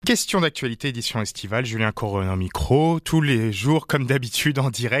Question d'actualité, édition estivale, Julien Corona au micro, tous les jours comme d'habitude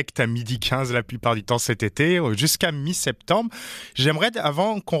en direct à 12h15 la plupart du temps cet été, jusqu'à mi-septembre. J'aimerais,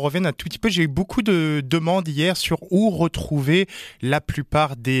 avant qu'on revienne un tout petit peu, j'ai eu beaucoup de demandes hier sur où retrouver la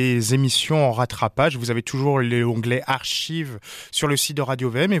plupart des émissions en rattrapage. Vous avez toujours l'onglet archives sur le site de Radio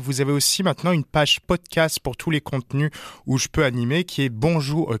VM et vous avez aussi maintenant une page podcast pour tous les contenus où je peux animer qui est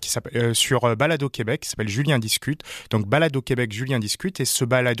Bonjour, qui s'appelle sur Balado Québec, qui s'appelle Julien Discute. Donc Balado Québec, Julien Discute, et ce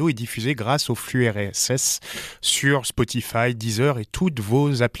balado est diffusé grâce au flux RSS sur Spotify, Deezer et toutes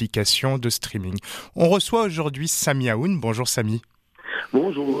vos applications de streaming. On reçoit aujourd'hui Sami Août. Bonjour Sami.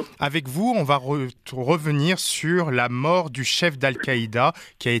 Bonjour. Avec vous, on va revenir sur la mort du chef d'Al-Qaïda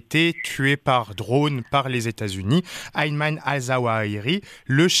qui a été tué par drone par les États-Unis, Ayman al-Zawahiri.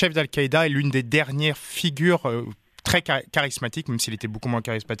 Le chef d'Al-Qaïda est l'une des dernières figures très charismatique, même s'il était beaucoup moins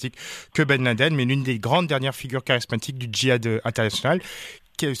charismatique que Ben Laden, mais l'une des grandes dernières figures charismatiques du djihad international.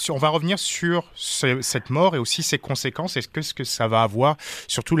 On va revenir sur cette mort et aussi ses conséquences et ce que ça va avoir,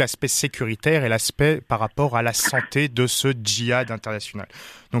 surtout l'aspect sécuritaire et l'aspect par rapport à la santé de ce djihad international.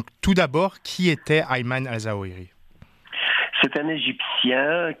 Donc tout d'abord, qui était Ayman al-Zawahiri ? C'est un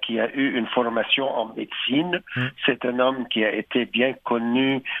Égyptien qui a eu une formation en médecine. C'est un homme qui a été bien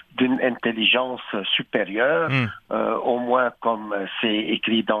connu d'une intelligence supérieure, au moins comme c'est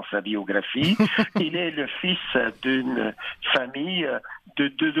écrit dans sa biographie. Il est le fils d'une famille de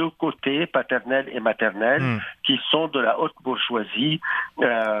deux côtés, paternelle et maternelle, qui sont de la haute bourgeoisie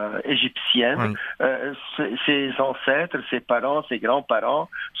égyptienne. Ses ancêtres, ses parents, ses grands-parents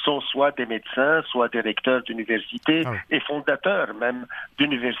sont soit des médecins, soit des recteurs d'université et fondateurs même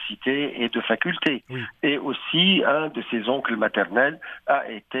d'universités et de facultés. Et aussi, un de ses oncles maternels a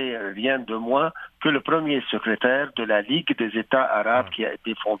été rien de moins que le premier secrétaire de la Ligue des États arabes qui a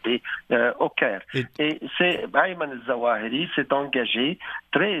été fondée au Caire. Et Ayman al-Zawahiri s'est engagé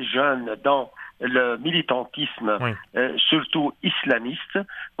très jeune dans le militantisme, surtout islamiste,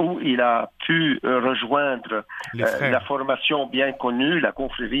 où il a pu rejoindre la formation bien connue, la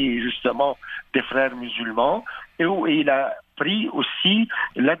confrérie justement des frères musulmans, et où il a pris aussi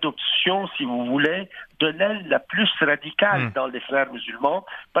l'adoption, si vous voulez, de l'aile la plus radicale dans les frères musulmans,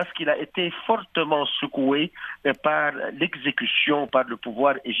 parce qu'il a été fortement secoué par l'exécution par le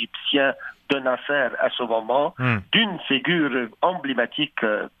pouvoir égyptien de Nasser à ce moment, d'une figure emblématique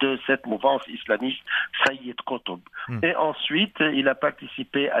de cette mouvance islamiste, Sayyid Qutb. Et ensuite, il a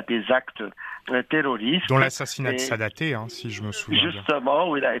participé à des actes terroristes. Dont l'assassinat de Sadaté, si je me souviens bien. Justement,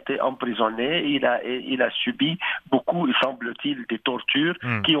 où il a été emprisonné, il a subi beaucoup, semble-t-il, des tortures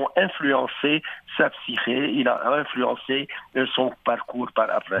qui ont influencé sa psyché, il a influencé son parcours par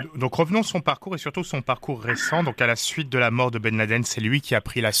après. Donc revenons à son parcours et surtout son parcours récent. Donc à la suite de la mort de Ben Laden, c'est lui qui a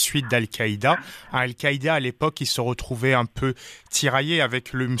pris la suite d'Al-Qaïda. Al-Qaïda, à l'époque, il se retrouvait un peu tiraillé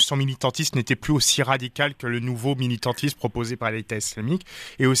avec son militantisme n'était plus aussi radical que le nouveau militantisme proposé par l'État islamique.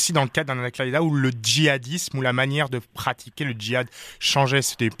 Et aussi dans le cadre d'un Al-Qaïda où le djihadisme, où la manière de pratiquer le djihad changeait.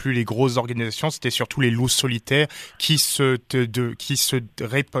 C'était plus les grosses organisations, c'était surtout les loups solitaires qui se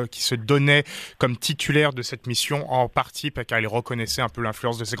donnaient comme titulaires de cette mission en partie, car ils reconnaissaient un peu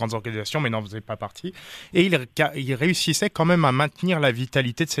l'influence de ces grandes organisations, mais n'en faisaient pas partie. Et il réussissait quand même à maintenir la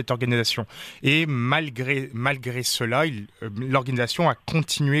vitalité de cette organisation. Et malgré cela, l'organisation a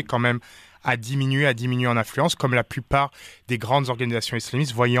continué quand même à diminuer en influence, comme la plupart des grandes organisations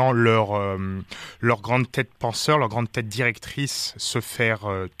islamistes, voyant leur grande tête penseur, leur grande tête directrice se faire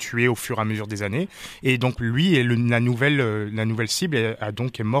tuer au fur et à mesure des années. Et donc lui est la nouvelle cible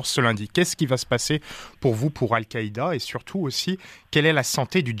est mort ce lundi. Qu'est-ce qui va se passer pour vous, pour Al-Qaïda, et surtout aussi, quelle est la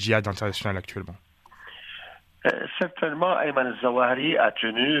santé du djihad international actuellement ? Certainement, Ayman al-Zawahiri a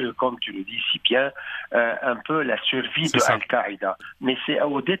tenu, comme tu le dis si bien, un peu la survie de Al-Qaïda. Mais c'est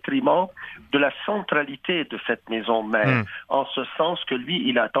au détriment de la centralité de cette maison mère, en ce sens que lui,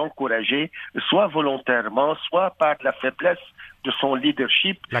 il a encouragé, soit volontairement, soit par la faiblesse de son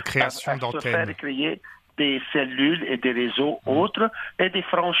leadership, la création à se faire créer des cellules et des réseaux autres et des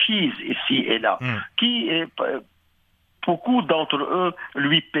franchises ici et là, qui beaucoup d'entre eux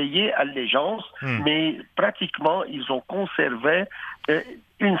lui payaient allégeance, mais pratiquement, ils ont conservé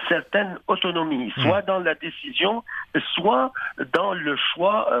une certaine autonomie, soit dans la décision, soit dans le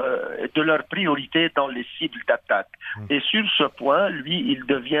choix de leurs priorités dans les cibles d'attaque. Et sur ce point, lui, il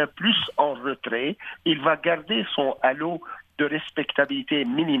devient plus en retrait. Il va garder son halo de respectabilité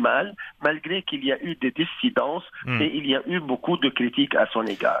minimale, malgré qu'il y a eu des dissidences et il y a eu beaucoup de critiques à son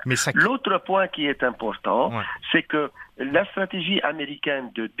égard. L'autre point qui est important, c'est que la stratégie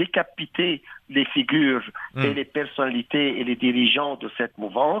américaine de décapiter les figures et les personnalités et les dirigeants de cette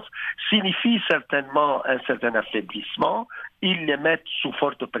mouvance signifie certainement un certain affaiblissement ils les mettent sous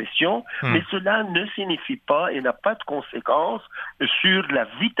forte pression, mais cela ne signifie pas et n'a pas de conséquences sur la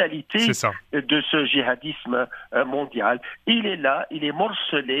vitalité de ce djihadisme mondial. Il est là, il est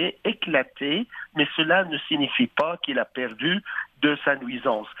morcelé, éclaté, mais cela ne signifie pas qu'il a perdu de sa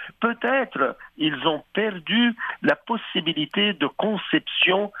nuisance. Peut-être ils ont perdu la possibilité de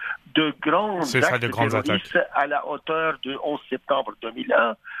conception de grands actes terroristes à la hauteur du 11 septembre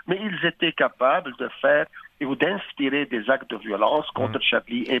 2001, mais ils étaient capables de faire ou d'inspirer des actes de violence contre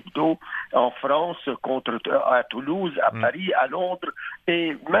Charlie Hebdo en France, à Toulouse, à Paris, à Londres,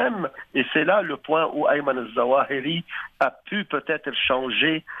 et même, et c'est là le point où Ayman al-Zawahiri a pu peut-être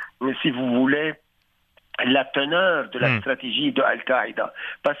changer, si vous voulez, la teneur de la stratégie de Al-Qaïda,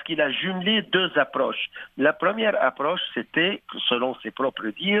 parce qu'il a jumelé deux approches. La première approche, c'était, selon ses propres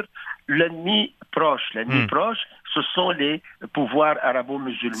dires, l'ennemi proche. L'ennemi proche, ce sont les pouvoirs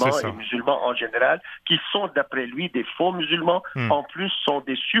arabo-musulmans et musulmans en général, qui sont, d'après lui, des faux musulmans, en plus sont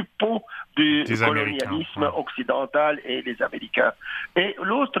des suppôts du colonialisme occidental et les Américains. Et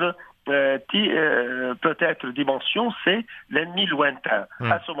l'autre peut-être dimension, c'est l'ennemi lointain.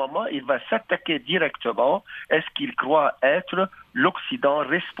 À ce moment, il va s'attaquer directement. Est-ce qu'il croit être l'Occident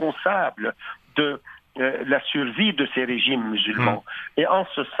responsable de la survie de ces régimes musulmans? Et en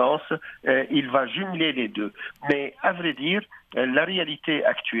ce sens, il va jumeler les deux. Mais à vrai dire, la réalité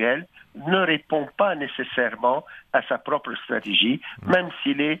actuelle ne répond pas nécessairement à sa propre stratégie, même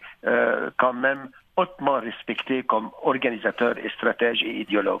s'il est quand même hautement respecté comme organisateur et stratège et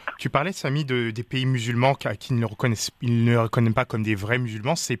idéologue. Tu parlais, Samy, des pays musulmans qui ne reconnaissent pas comme des vrais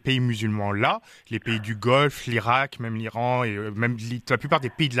musulmans. Ces pays musulmans-là, les pays du Golfe, l'Irak, même l'Iran et même la plupart des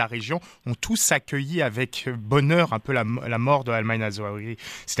pays de la région ont tous accueilli avec bonheur un peu la mort de Ayman al-Zawahiri.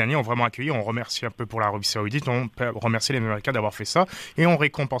 Ces derniers ont vraiment accueilli. On remercie un peu pour l'Arabie Saoudite, on remercie les Américains d'avoir fait ça et on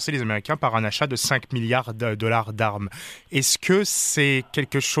récompensé les Américains par un achat de 5 milliards de dollars d'armes. Est-ce que c'est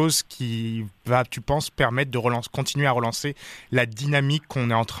quelque chose qui va, tu penses, permettre de continuer à relancer la dynamique qu'on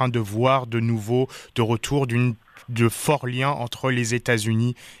est en train de voir de nouveau, de retour de forts liens entre les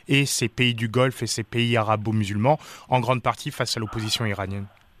États-Unis et ces pays du Golfe et ces pays arabo-musulmans, en grande partie face à l'opposition iranienne?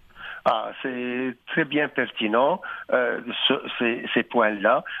 C'est très bien pertinent, ces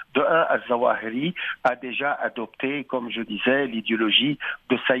points-là. De un, al-Zawahiri a déjà adopté, comme je disais, l'idéologie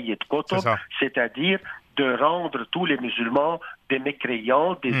de Sayyid Qutb, c'est-à-dire de rendre tous les musulmans des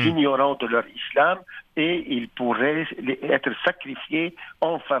mécréants, des ignorants de leur islam, et ils pourraient être sacrifiés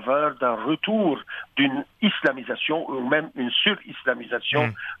en faveur d'un retour d'une islamisation ou même une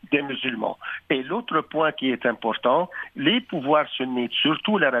sur-islamisation des musulmans. Et l'autre point qui est important, les pouvoirs sunnites,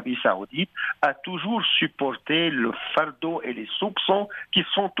 surtout l'Arabie saoudite, a toujours supporté le fardeau et les soupçons qui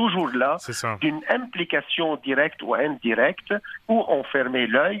sont toujours là d'une implication directe ou indirecte où on fermait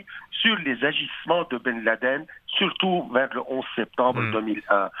l'œil sur les agissements de Ben Laden, surtout vers le 11 septembre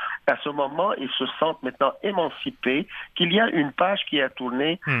 2001. À ce moment, ils se sentent maintenant émancipés, qu'il y a une page qui a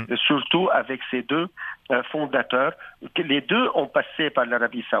tourné, surtout avec ces deux fondateurs. Les deux ont passé par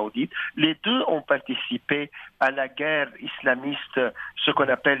l'Arabie saoudite, les deux ont participé à la guerre islamiste, ce qu'on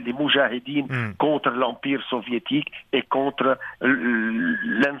appelle les Moujahidines, contre l'Empire soviétique et contre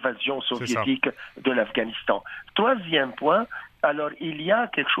l'invasion soviétique de l'Afghanistan. Troisième point, alors il y a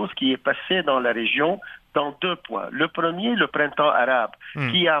quelque chose qui est passé dans la région dans deux points. Le premier, le printemps arabe,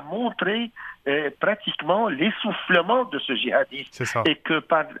 qui a montré pratiquement l'essoufflement de ce djihadisme et que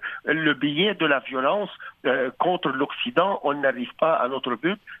par le biais de la violence contre l'Occident, on n'arrive pas à notre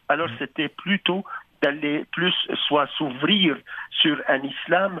but. Alors c'était plutôt d'aller plus soit s'ouvrir sur un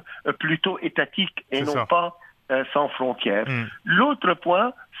islam plutôt étatique et non pas sans frontières. L'autre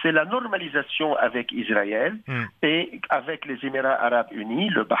point, c'est la normalisation avec Israël et avec les Émirats arabes unis,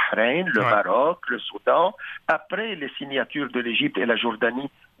 le Bahreïn, le Maroc, le Soudan, après les signatures de l'Égypte et la Jordanie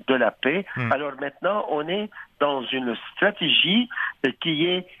de la paix. Alors maintenant, on est dans une stratégie qui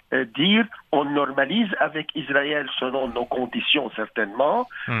est dire on normalise avec Israël selon nos conditions certainement,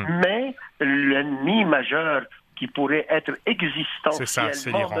 mais l'ennemi majeur qui pourrait être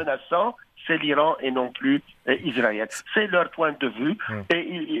existentiellement menaçant, c'est l'Iran et non plus Israël. C'est leur point de vue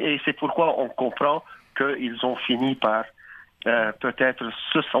et c'est pourquoi on comprend qu'ils ont fini par peut-être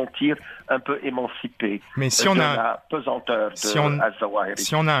se sentir un peu émancipé la pesanteur de al-Zawahiri.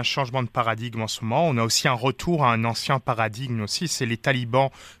 Si on a un changement de paradigme en ce moment, on a aussi un retour à un ancien paradigme aussi, c'est les talibans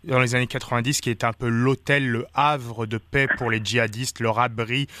dans les années 90 qui étaient un peu l'hôtel, le havre de paix pour les djihadistes, leur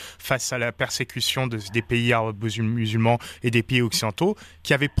abri face à la persécution des pays musulmans et des pays occidentaux,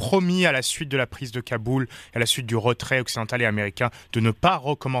 qui avaient promis à la suite de la prise de Kaboul, à la suite du retrait occidental et américain, de ne pas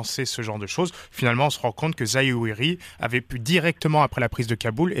recommencer ce genre de choses. Finalement, on se rend compte que Zawahiri avait pu directement après la prise de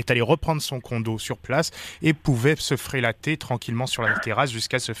Kaboul est allé reprendre son condo sur place et pouvait se frélater tranquillement sur la terrasse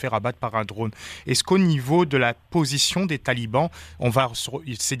jusqu'à se faire abattre par un drone. Est-ce qu'au niveau de la position des talibans,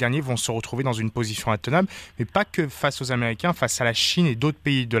 ces derniers vont se retrouver dans une position intenable, mais pas que face aux Américains, face à la Chine et d'autres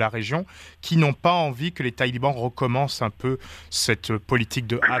pays de la région qui n'ont pas envie que les talibans recommencent un peu cette politique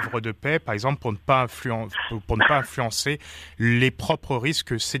de havre de paix, par exemple, pour ne pas influencer les propres risques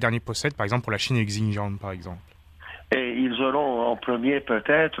que ces derniers possèdent, par exemple pour la Chine et Xinjiang, par exemple. Et ils auront en premier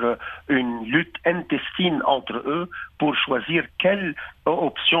peut-être une lutte intestine entre eux pour choisir quelle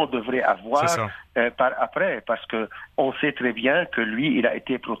option devrait avoir par après, parce que on sait très bien que lui, il a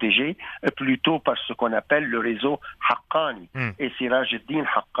été protégé plutôt par ce qu'on appelle le réseau Haqqani. Et Siraj al-Din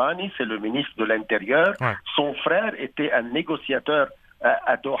Haqqani, c'est le ministre de l'Intérieur. Ouais. Son frère était un négociateur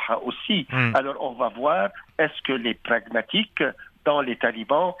à Doha aussi. Alors on va voir, est-ce que les pragmatiques dans les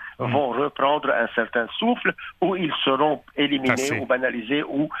talibans vont reprendre un certain souffle ou ils seront éliminés ou banalisés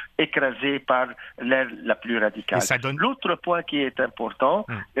ou écrasés par l'aile la plus radicale. L'autre point qui est important,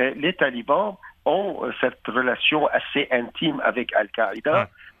 les talibans ont cette relation assez intime avec Al-Qaïda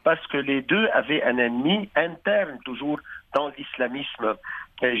parce que les deux avaient un ennemi interne toujours dans l'islamisme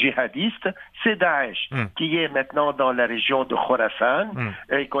djihadiste, c'est Daesh, qui est maintenant dans la région de Khorasan,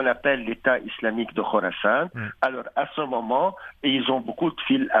 et qu'on appelle l'État islamique de Khorasan. Alors, à ce moment, ils ont beaucoup de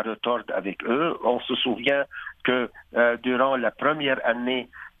fils à retordre avec eux. On se souvient que durant la première année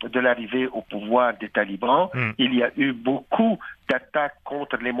de l'arrivée au pouvoir des talibans, il y a eu beaucoup d'attaques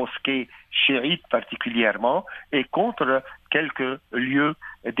contre les mosquées chiites particulièrement et contre quelques lieux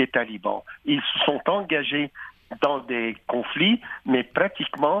des talibans. Ils se sont engagés dans des conflits, mais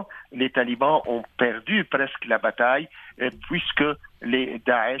pratiquement les talibans ont perdu presque la bataille puisque les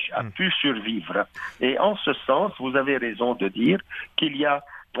Daesh a pu survivre. Et en ce sens, vous avez raison de dire qu'il y a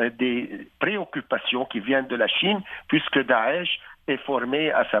des préoccupations qui viennent de la Chine puisque Daesh est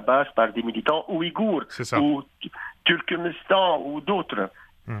formé à sa base par des militants ouïghours ou Turkménistan ou d'autres.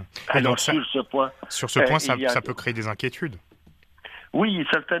 Alors, sur ce point, ça peut créer des inquiétudes. Oui,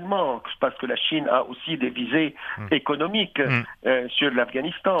 certainement, parce que la Chine a aussi des visées économiques sur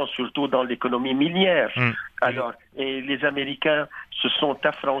l'Afghanistan, surtout dans l'économie minière. Alors, et les Américains se sont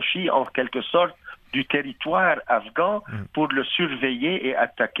affranchis en quelque sorte du territoire afghan pour le surveiller et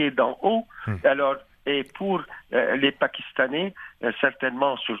attaquer d'en haut. Alors, et pour les Pakistanais,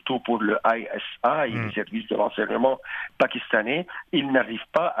 certainement surtout pour le ISI, les services de renseignement pakistanais, ils n'arrivent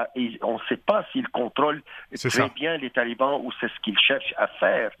pas on ne sait pas s'ils contrôlent très bien les talibans ou c'est ce qu'ils cherchent à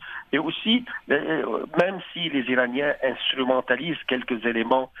faire. Et aussi, même si les Iraniens instrumentalisent quelques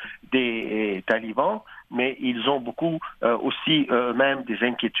éléments des talibans, mais ils ont beaucoup aussi eux-mêmes des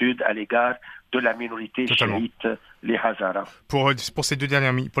inquiétudes à l'égard de la minorité chiite, les Hazaras. Pour les 2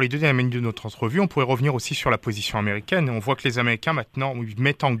 dernières minutes de notre entrevue, on pourrait revenir aussi sur la position américaine. On voit que les Américains maintenant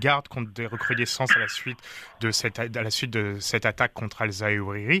mettent en garde contre des recrudescences à la suite de cette attaque contre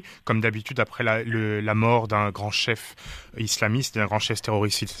Al-Zawahiri, comme d'habitude après la mort d'un grand chef islamiste, d'un grand chef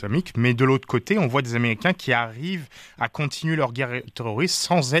terroriste islamique. Mais de l'autre côté, on voit des Américains qui arrivent à continuer leur guerre terroriste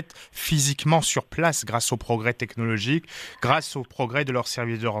sans être physiquement sur place grâce au progrès technologique, grâce au progrès de leurs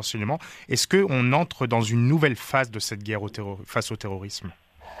services de renseignement. Est-ce qu'on entre dans une nouvelle phase de cette guerre face au terrorisme?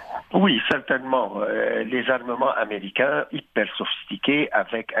 Oui, certainement. Les armements américains hyper sophistiqués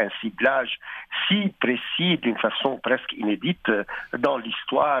avec un ciblage si précis d'une façon presque inédite dans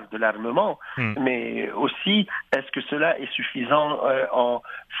l'histoire de l'armement. Mais aussi, est-ce que cela est suffisant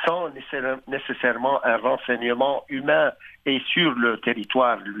sans nécessairement un renseignement humain et sur le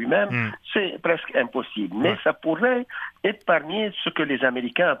territoire lui-même? C'est presque impossible. Mais ça pourrait épargner ce que les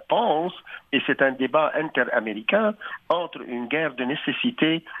Américains pensent, et c'est un débat interaméricain, entre une guerre de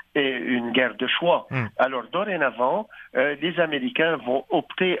nécessité et une guerre de choix. Alors dorénavant, les Américains vont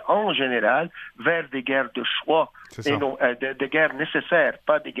opter en général vers des guerres de choix et non des guerres nécessaires,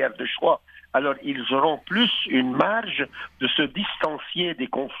 pas des guerres de choix. Alors ils auront plus une marge de se distancier des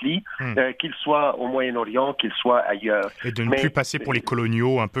conflits, qu'ils soient au Moyen-Orient, qu'ils soient ailleurs. Et de ne plus passer pour les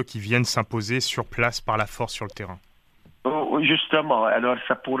coloniaux un peu qui viennent s'imposer sur place par la force sur le terrain. Justement, alors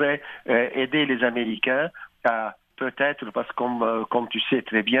ça pourrait aider les Américains à peut-être, parce que comme tu sais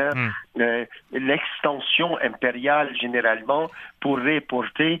très bien, l'extension impériale généralement pourrait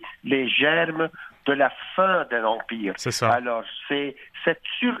porter les germes de la fin d'un empire. C'est ça. Alors, c'est cette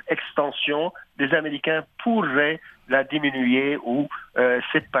surextension des Américains pourrait la diminuer ou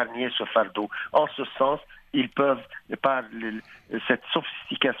s'épargner ce fardeau. En ce sens, ils peuvent, par cette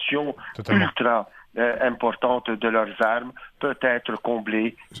sophistication ultra importante de leurs armes, peut-être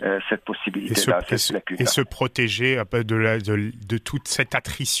combler cette possibilité-là, cette lacune-là. Et se protéger un peu de toute cette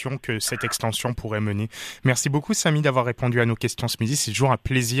attrition que cette extension pourrait mener. Merci beaucoup, Samy, d'avoir répondu à nos questions ce midi. C'est toujours un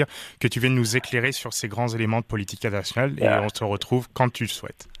plaisir que tu viennes nous éclairer sur ces grands éléments de politique internationale et on te retrouve quand tu le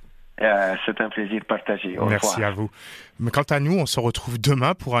souhaites. C'est un plaisir partagé. Au Merci revoir. à vous. Quant à nous, on se retrouve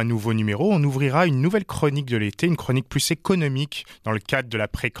demain pour un nouveau numéro. On ouvrira une nouvelle chronique de l'été, une chronique plus économique dans le cadre de la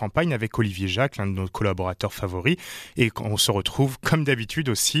pré-campagne avec Olivier Jacques, l'un de nos collaborateurs favoris. Et on se retrouve comme d'habitude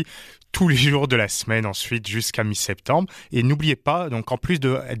aussi tous les jours de la semaine ensuite jusqu'à mi-septembre. Et n'oubliez pas, donc en plus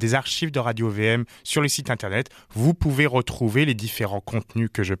des archives de Radio VM sur le site internet, vous pouvez retrouver les différents contenus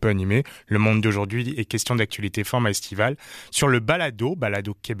que je peux animer. Le Monde d'aujourd'hui et questions d'actualité format estival sur le Balado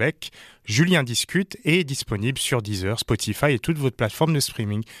Québec. Julien discute et est disponible sur Deezer, Spotify et toutes vos plateformes de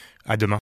streaming. À demain.